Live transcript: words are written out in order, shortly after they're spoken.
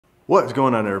What's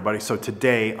going on, everybody? So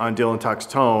today on Dylan Talks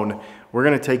Tone, we're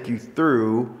going to take you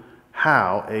through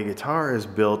how a guitar is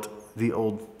built the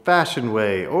old-fashioned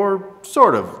way, or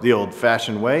sort of the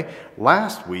old-fashioned way.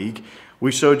 Last week,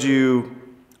 we showed you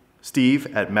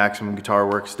Steve at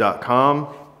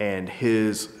MaximumGuitarWorks.com and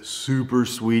his super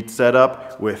sweet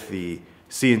setup with the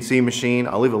CNC machine.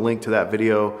 I'll leave a link to that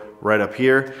video right up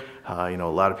here. You know,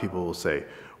 a lot of people will say,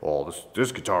 oh,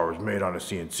 this guitar was made on a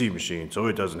CNC machine, so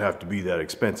it doesn't have to be that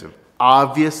expensive.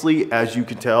 Obviously, as you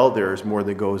can tell, there's more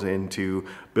that goes into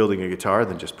building a guitar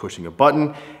than just pushing a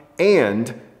button,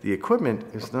 and the equipment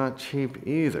is not cheap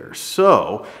either.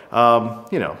 So,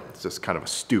 you know, it's just kind of a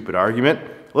stupid argument.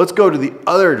 Let's go to the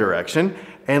other direction,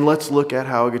 and let's look at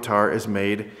how a guitar is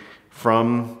made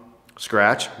from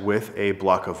scratch with a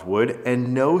block of wood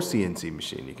and no CNC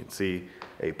machine. You can see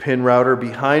a pin router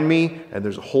behind me, and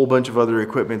there's a whole bunch of other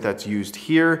equipment that's used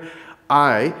here.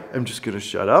 I am just gonna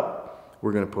shut up.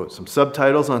 We're gonna put some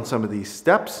subtitles on some of these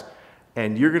steps,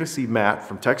 and you're gonna see Matt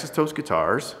from Texas Toast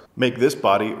Guitars make this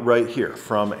body right here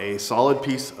from a solid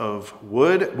piece of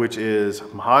wood, which is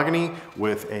mahogany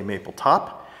with a maple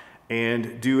top,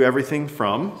 and do everything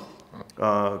from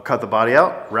cut the body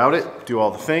out, route it, do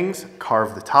all the things,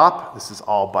 carve the top. This is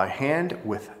all by hand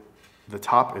with the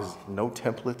top is no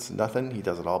templates, nothing. He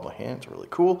does it all by hand. It's really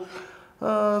cool.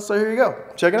 So here you go.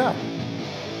 Check it out.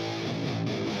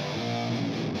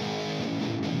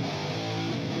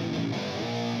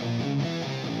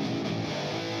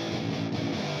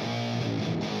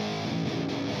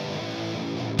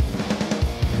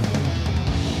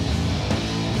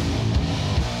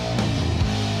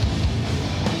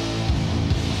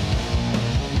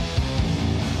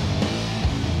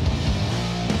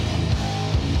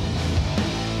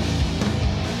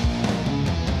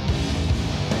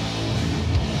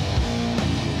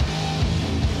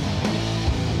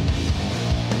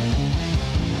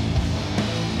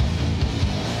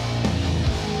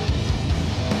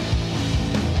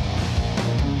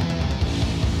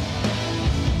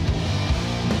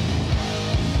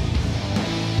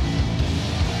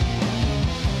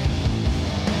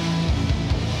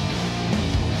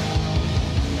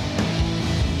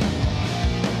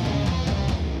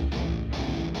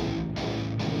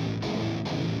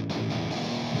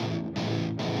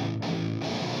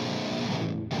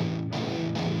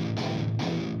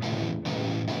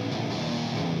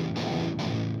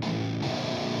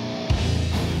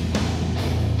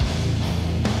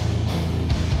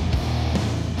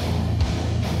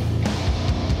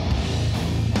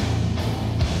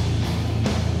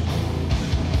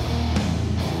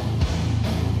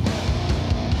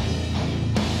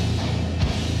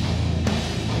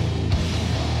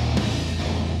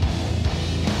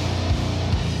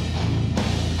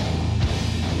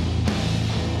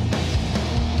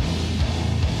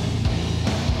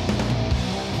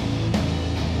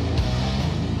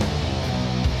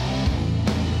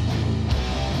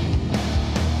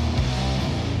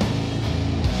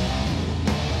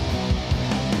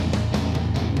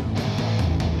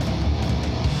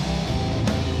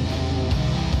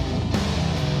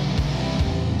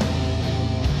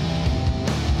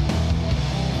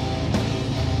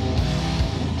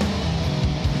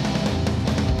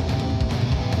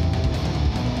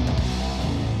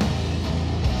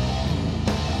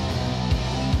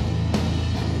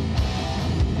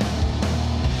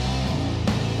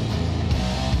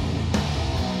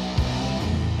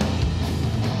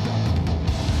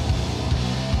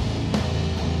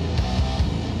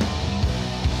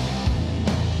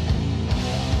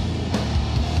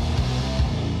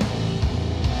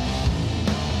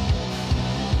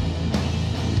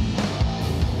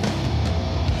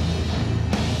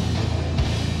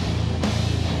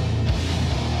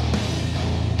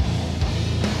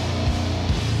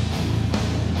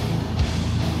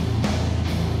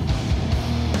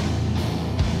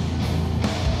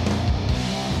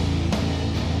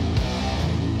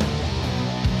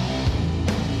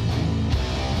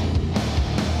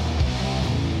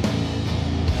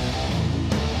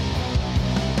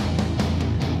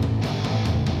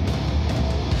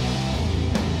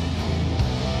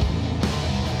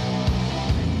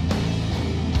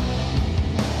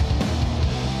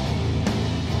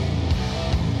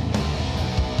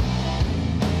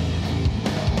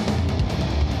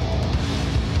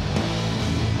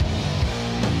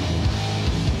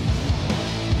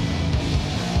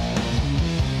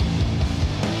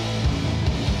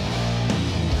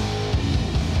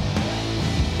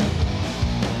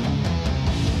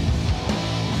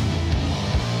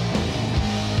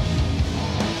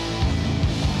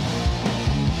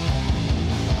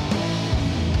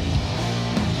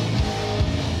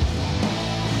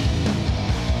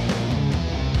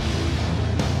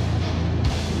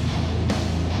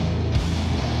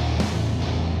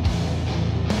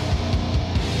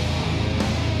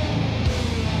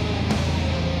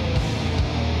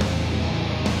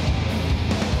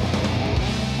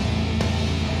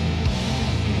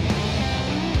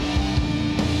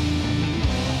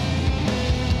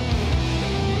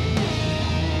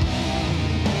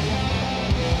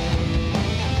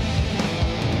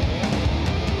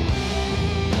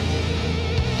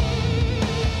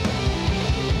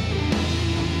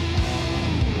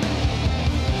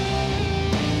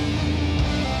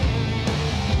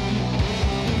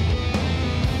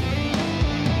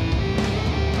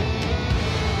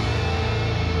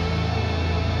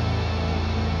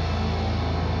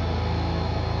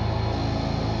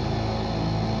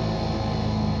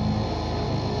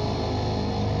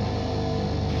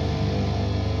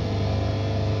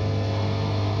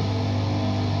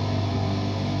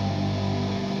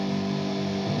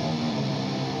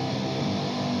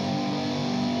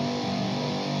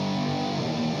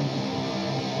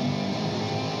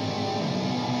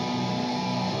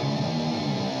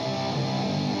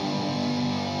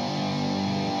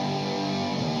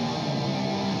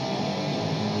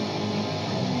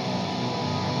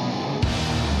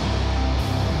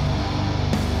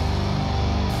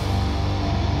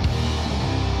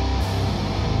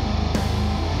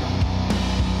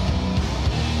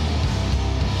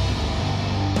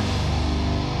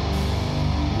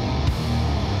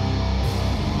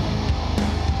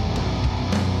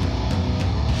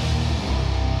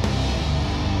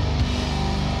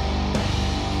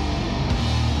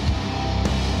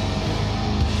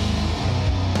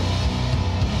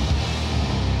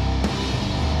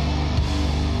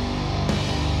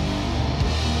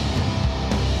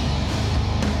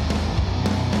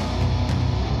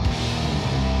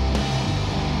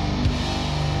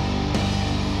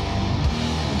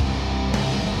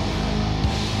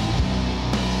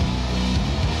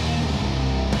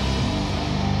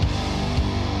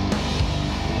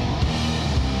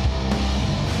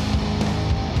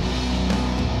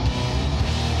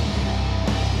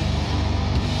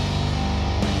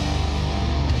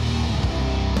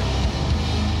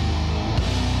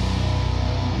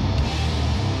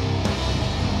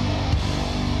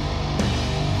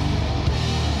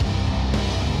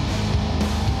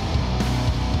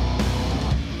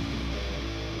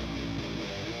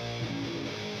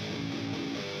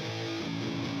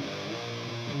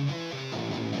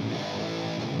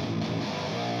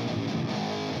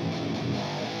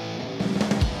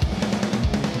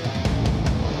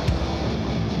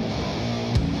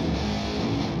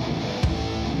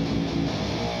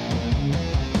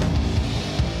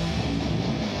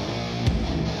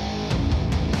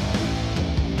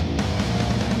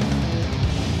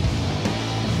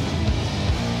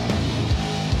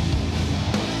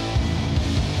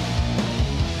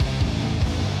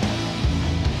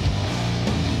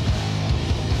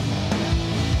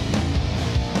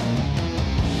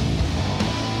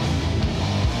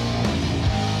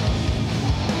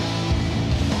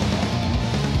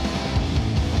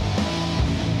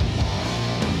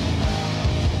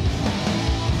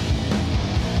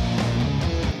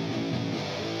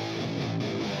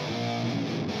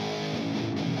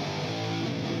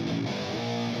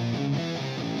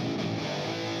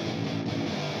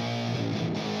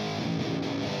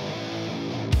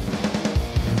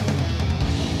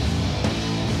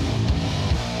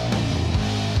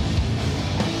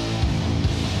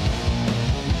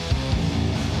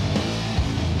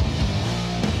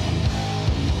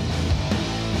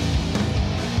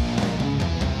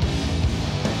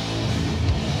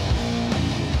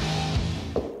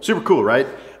 Super cool, right?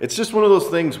 It's just one of those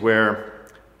things where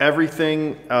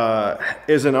everything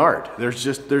is an art. There's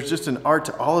just an art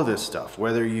to all of this stuff.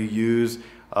 Whether you use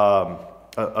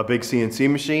a big CNC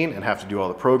machine and have to do all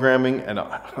the programming and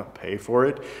pay for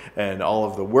it and all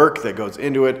of the work that goes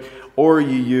into it, or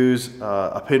you use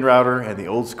a pin router and the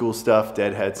old school stuff,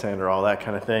 deadhead sander, all that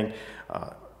kind of thing.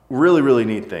 Really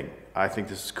neat thing. I think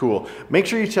this is cool. Make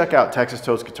sure you check out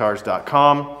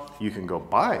TexasToastGuitars.com. You can go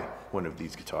buy one of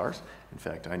these guitars. In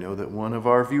fact, I know that one of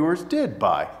our viewers did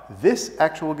buy this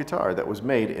actual guitar that was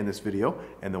made in this video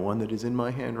and the one that is in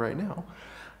my hand right now.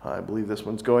 I believe this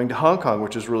one's going to Hong Kong,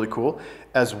 which is really cool.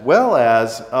 As well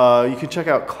as you can check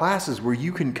out classes where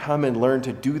you can come and learn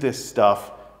to do this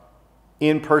stuff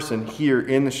in person here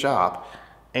in the shop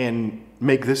and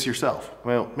make this yourself.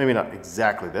 Well, maybe not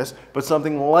exactly this, but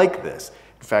something like this.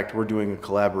 In fact, we're doing a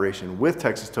collaboration with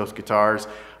Texas Toast Guitars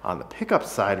on the pickup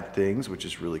side of things, which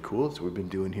is really cool. That's what we've been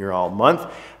doing here all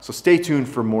month. So stay tuned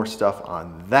for more stuff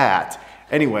on that.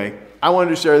 Anyway, I wanted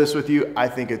to share this with you. I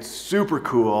think it's super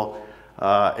cool.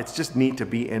 It's just neat to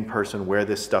be in person where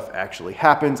this stuff actually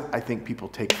happens. I think people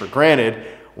take for granted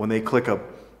when they click a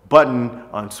button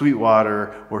on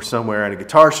Sweetwater or somewhere and a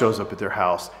guitar shows up at their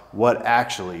house, what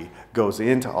actually goes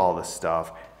into all this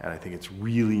stuff. And I think it's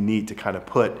really neat to kind of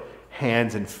put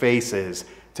hands and faces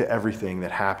to everything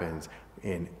that happens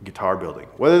in guitar building,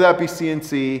 whether that be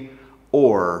CNC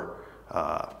or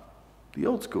the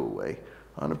old school way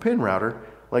on a pin router,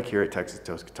 like here at Texas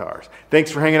Toast Guitars.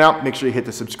 Thanks for hanging out. Make sure you hit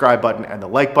the subscribe button and the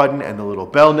like button and the little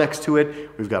bell next to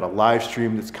it. We've got a live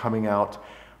stream that's coming out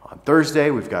on Thursday.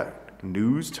 We've got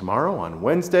news tomorrow on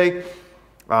Wednesday.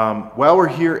 While we're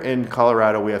here in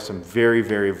Colorado, we have some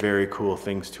very cool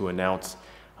things to announce.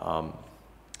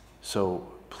 So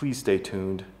please stay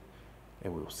tuned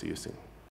and we will see you soon.